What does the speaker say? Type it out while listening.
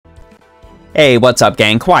Hey, what's up,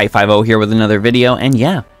 gang? Kawaii50 here with another video, and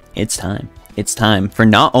yeah, it's time. It's time for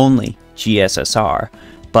not only GSSR,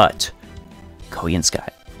 but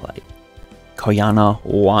Koyanskaya, like Koyana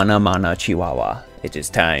Wana Mana Chihuahua. It is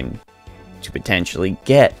time to potentially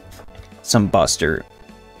get some Buster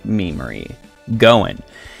memery going.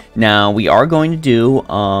 Now, we are going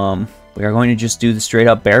to just do the straight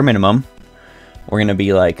up bare minimum. We're going to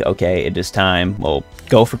be like, okay, it is time. We'll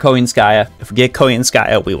go for Koyanskaya. If we get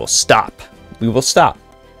Koyanskaya, we will stop. We will stop.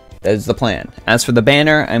 That is the plan. As for the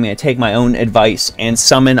banner, I'm going to take my own advice and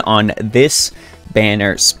summon on this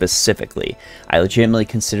banner specifically. I legitimately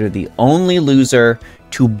consider the only loser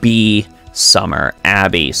to be Summer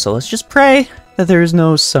Abby. So let's just pray that there is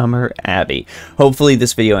no Summer Abby. Hopefully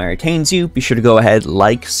this video entertains you. Be sure to go ahead,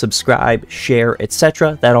 like, subscribe, share,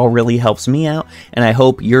 etc. That all really helps me out. And I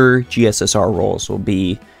hope your GSSR rolls will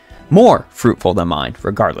be more fruitful than mine,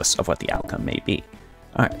 regardless of what the outcome may be.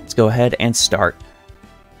 Alright, let's go ahead and start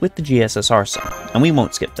with the GSSR summon. And we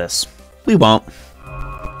won't skip this. We won't.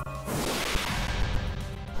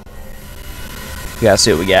 We gotta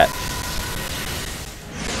see what we get.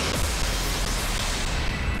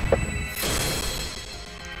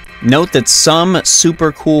 Note that some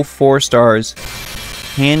super cool 4 stars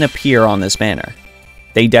can appear on this banner.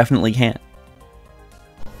 They definitely can.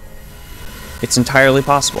 It's entirely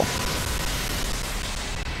possible.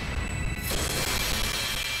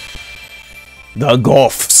 The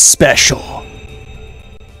Golf Special.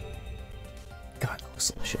 God, that looks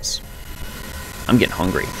delicious. I'm getting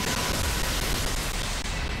hungry.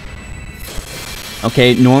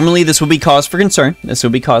 Okay, normally this would be cause for concern. This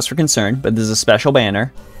would be cause for concern, but this is a special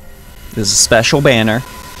banner. This is a special banner.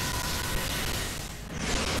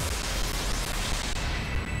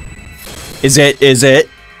 Is it? Is it?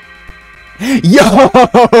 Yo!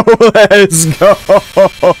 Let's go!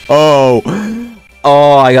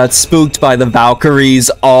 Oh, I got spooked by the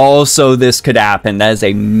Valkyries. Also, this could happen. That is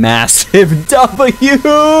a massive W!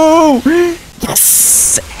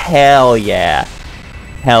 Yes! Hell yeah.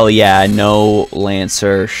 Hell yeah. No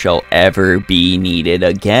Lancer shall ever be needed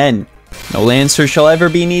again. No Lancer shall ever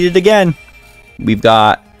be needed again. We've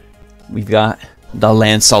got the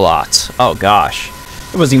Lancelot. Oh gosh.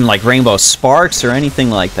 It wasn't even like Rainbow Sparks or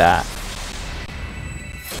anything like that.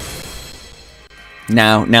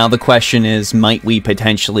 Now the question is, might we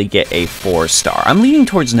potentially get a 4-star? I'm leaning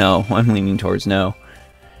towards no. I'm leaning towards no.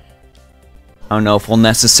 I don't know if we'll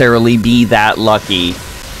necessarily be that lucky.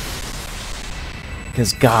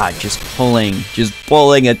 Because God, just pulling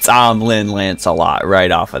a Tomlin Lancelot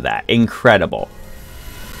right off of that. Incredible.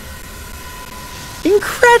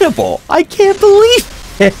 Incredible! I can't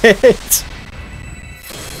believe it!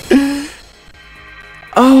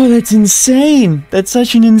 Oh, that's insane! That's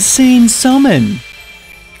such an insane summon!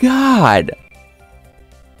 God!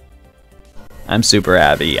 I'm super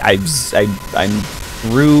happy. I'm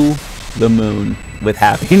through the moon with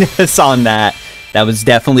happiness on that. That was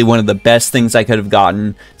definitely one of the best things I could have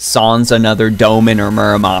gotten. Sans another Doman or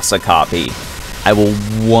Muramasa copy. I will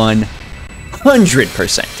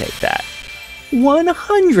 100% take that.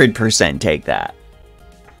 100% take that.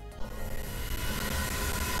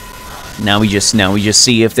 Now we just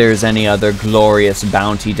see if there's any other glorious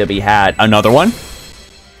bounty to be had. Another one?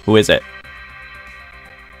 Who is it?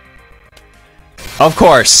 Of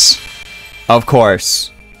course. Of course.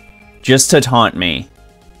 Just to taunt me.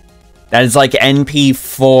 That is like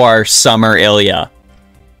NP4 Summer Ilya.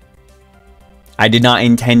 I did not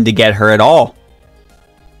intend to get her at all.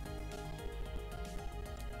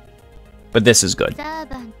 But this is good.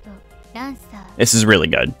 This is really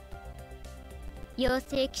good. We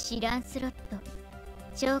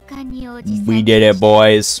did it,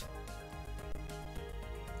 boys.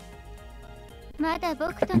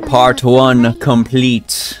 Part 1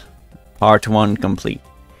 complete. Part 1 complete.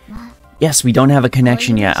 Yes, we don't have a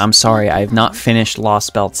connection yet. I'm sorry. I have not finished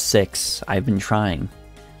Lost Belt 6. I've been trying.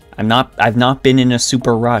 I've not been in a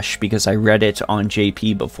super rush because I read it on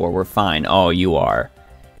JP before. We're fine. Oh, you are.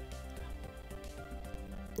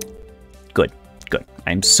 Good. Good.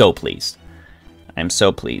 I'm so pleased. I'm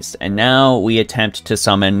so pleased. And now we attempt to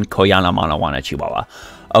summon Koyana Manawana Chihuahua.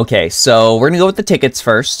 Okay, so we're gonna go with the tickets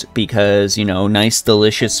first because, you know, nice,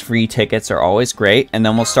 delicious, free tickets are always great. And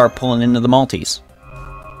then we'll start pulling into the multis.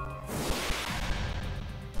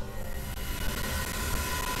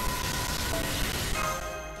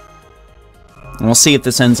 And we'll see if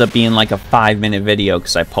this ends up being like a 5-minute video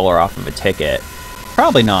because I pull her off of a ticket.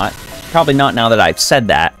 Probably not. Probably not now that I've said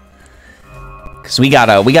that. Because we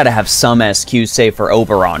gotta have some SQ say for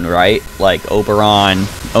Oberon, right? Like, Oberon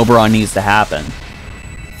needs to happen.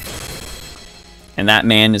 And that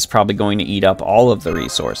man is probably going to eat up all of the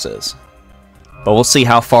resources. But we'll see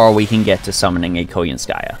how far we can get to summoning a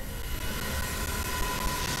Koyanskaya.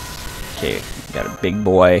 Okay, we got a big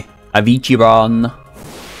boy. Avichiron.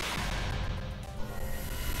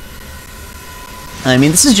 I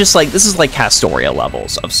mean, this is like Castoria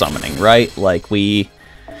levels of summoning, right? Like, we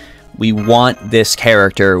want this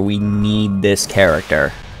character, we need this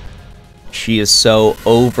character. She is so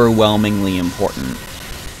overwhelmingly important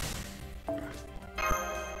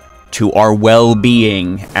to our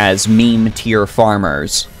well-being as meme tier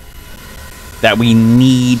farmers that we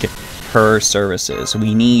need her services.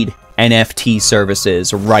 We need NFT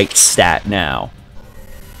services right stat now.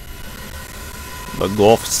 The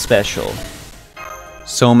golf special.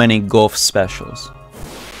 So many golf specials.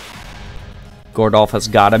 Gordolf has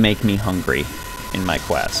gotta make me hungry in my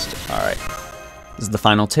quest. Alright. This is the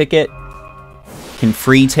final ticket. Can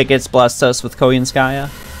free tickets bless us with Koyanskaya?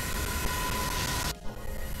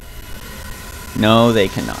 No, they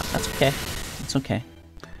cannot. That's okay. It's okay.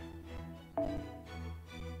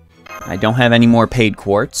 I don't have any more paid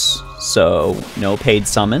quartz, so no paid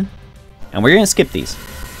summon. And we're gonna skip these.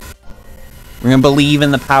 We're gonna believe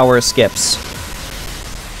in the power of skips.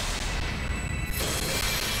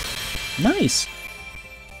 Nice.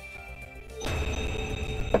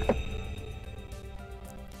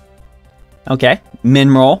 Okay,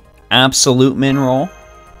 mineral. Absolute mineral.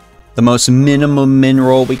 The most minimum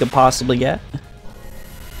mineral we could possibly get.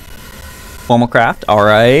 Formal craft.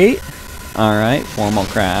 Alright. Alright, formal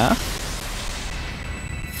craft.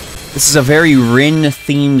 This is a very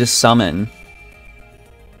Rin-themed summon.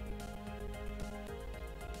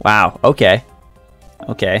 Wow, okay.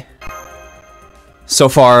 Okay. So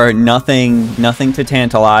far, nothing to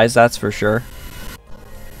tantalize, that's for sure.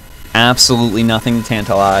 Absolutely nothing to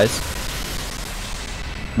tantalize.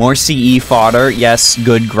 More CE fodder. Yes,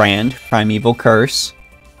 good grand. Primeval Curse.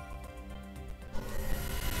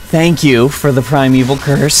 Thank you for the Primeval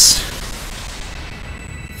Curse.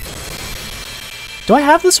 Do I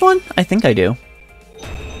have this one? I think I do.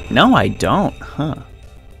 No, I don't. Huh.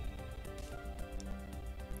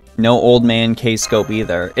 No old man K-scope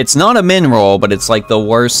either. It's not a mineral, but it's like the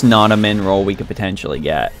worst not a mineral we could potentially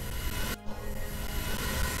get.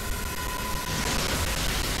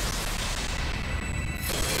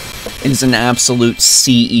 It is an absolute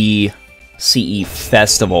CE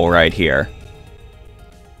festival right here.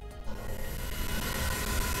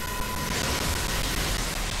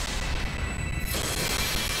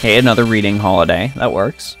 Okay, another reading holiday. That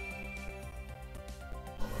works.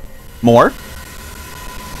 More?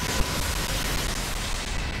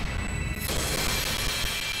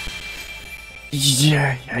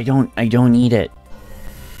 Yeah, I don't need it.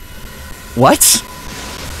 What?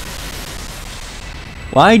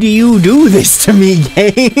 Why do you do this to me,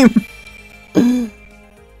 game?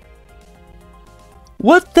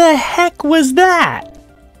 What the heck was that?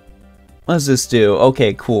 What does this do?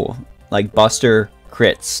 Okay, cool. Like Buster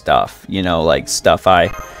crit stuff. You know, like stuff I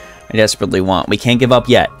desperately want. We can't give up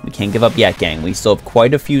yet. We can't give up yet, gang. We still have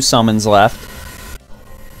quite a few summons left.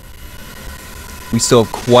 We still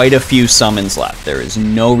have quite a few summons left. There is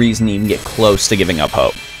no reason to even get close to giving up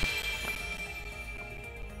hope.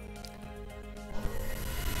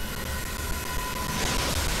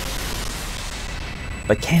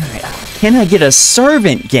 But can I get a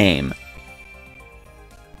servant, game?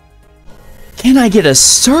 Can I get a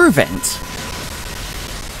servant?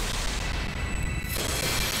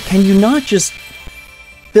 Can you not just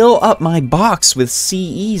fill up my box with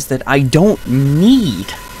CEs that I don't need?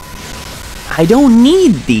 I don't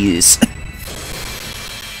need these.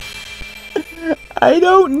 I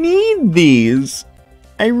don't need these.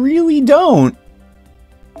 I really don't.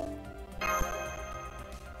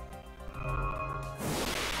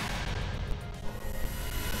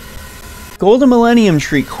 Golden Millennium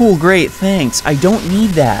Tree. Cool, great, thanks. I don't need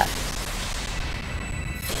that.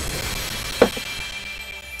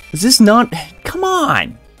 Is this not... Come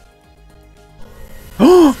on!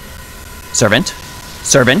 Servant.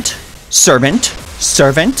 Servant. Servant.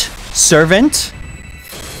 Servant. Servant.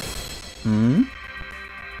 Hmm?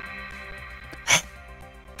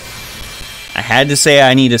 I had to say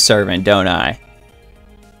I need a servant, don't I?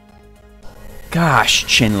 Gosh,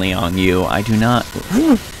 Chinliang, you. I do not...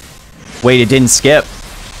 Wait, it didn't skip.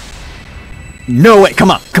 No way!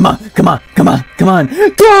 Come on! Come on! Come on! Come on! Come on!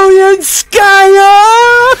 Koyanskaya!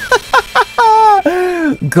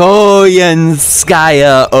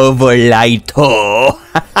 Koyanskaya over Laito.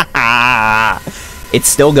 It's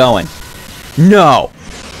still going. No!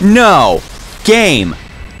 No! Game!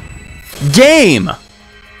 Game! No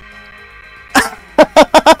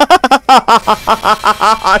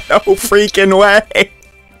freaking way!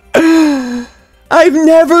 I've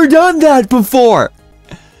never done that before!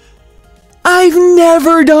 I've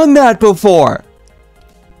never done that before!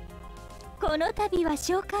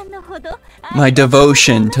 My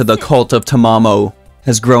devotion to the cult of Tamamo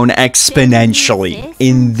has grown exponentially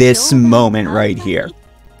in this moment right here.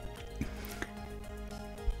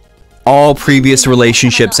 All previous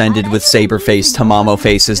relationships ended with Saberface. Tamamo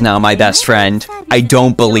Face is now my best friend. I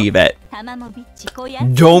don't believe it.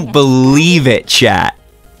 Don't believe it, chat.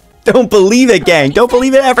 Don't believe it, gang. Don't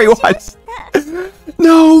believe it, everyone.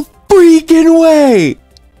 No freaking way.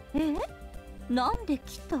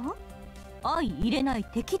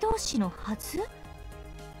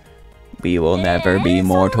 We will never be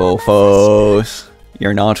mortal foes.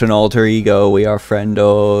 You're not an alter ego, we are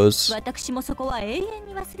friendos.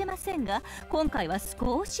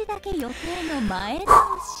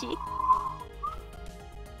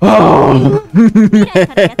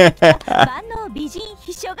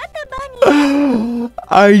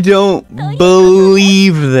 I don't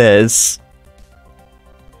believe this.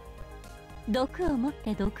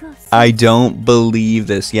 I don't believe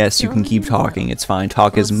this. Yes, you can keep talking. It's fine.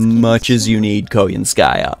 Talk as much as you need,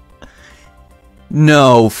 Koyanskaya.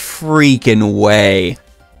 No freaking way.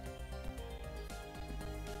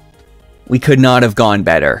 We could not have gone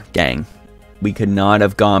better, gang. We could not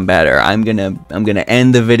have gone better. I'm gonna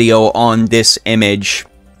end the video on this image.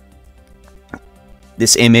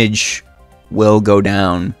 This image will go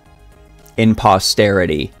down in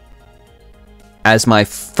posterity as my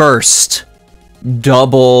first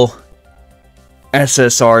double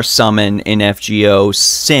SSR summon in FGO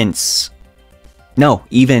since... No,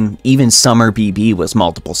 even Summer BB was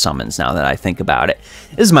multiple summons now that I think about it.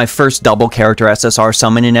 This is my first double character SSR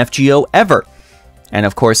summon in FGO ever. And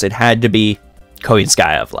of course it had to be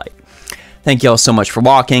Koyanskaya of Light. Thank you all so much for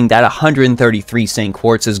walking. That 133 St.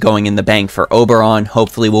 Quartz is going in the bank for Oberon.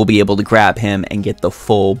 Hopefully we'll be able to grab him and get the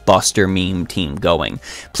full Buster meme team going.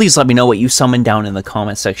 Please let me know what you summoned down in the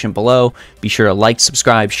comment section below. Be sure to like,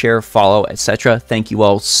 subscribe, share, follow, etc. Thank you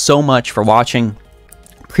all so much for watching.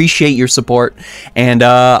 Appreciate your support. And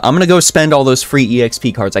I'm going to go spend all those free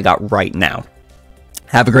EXP cards I got right now.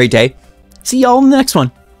 Have a great day. See y'all in the next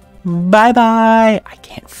one. Bye-bye. I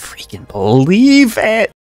can't freaking believe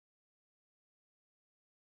it.